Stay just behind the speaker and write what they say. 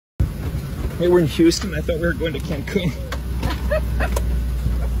Hey, we're in Houston. I thought we were going to Cancun.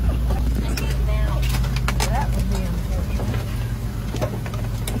 That would be unfortunate.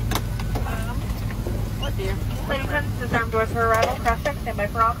 What dear? Ladies and disarm doors for arrival. Cross check. Stand by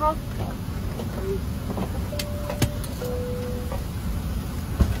for all calls.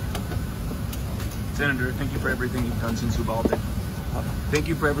 Senator, thank you for everything you've done since Uvalde. Thank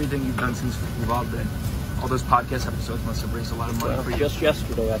you for everything you've done since Uvalde. All those podcast episodes must have raised a lot of money for you. Just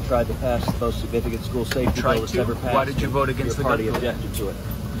yesterday, I tried to pass the most significant school safety bill that's ever passed. Why did you vote against the party? gun bill? Objected to it.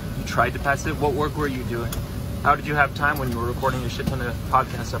 You tried to pass it? What work were you doing? How did you have time when you were recording a shit ton of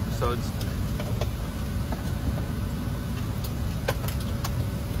podcast episodes?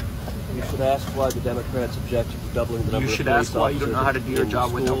 You should ask why the Democrats objected to doubling the number You of should police ask why you don't know how to do your officers job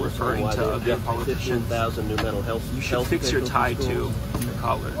in without schools, referring why to they other objected to politicians. 15,000 new mental health. You should fix your tie too in the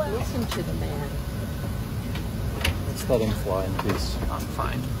collar. Listen to the man. Let's let him fly in peace. I'm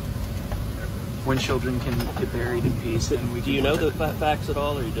fine. When children can get buried in peace, then we can. Do you know the facts at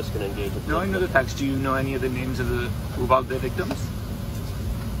all, or are you just going to engage with No, I know the facts. Do you know any of the names of the Uvalde victims?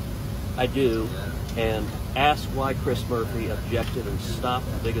 I do, and ask why Chris Murphy objected and stopped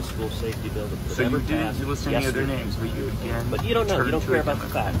the biggest school safety bill that could So ever you pass. did list any other names, but you again. But you don't know. You don't turned to care a about the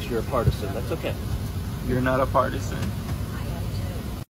Democrat. facts. You're a partisan. That's okay. You're not a partisan.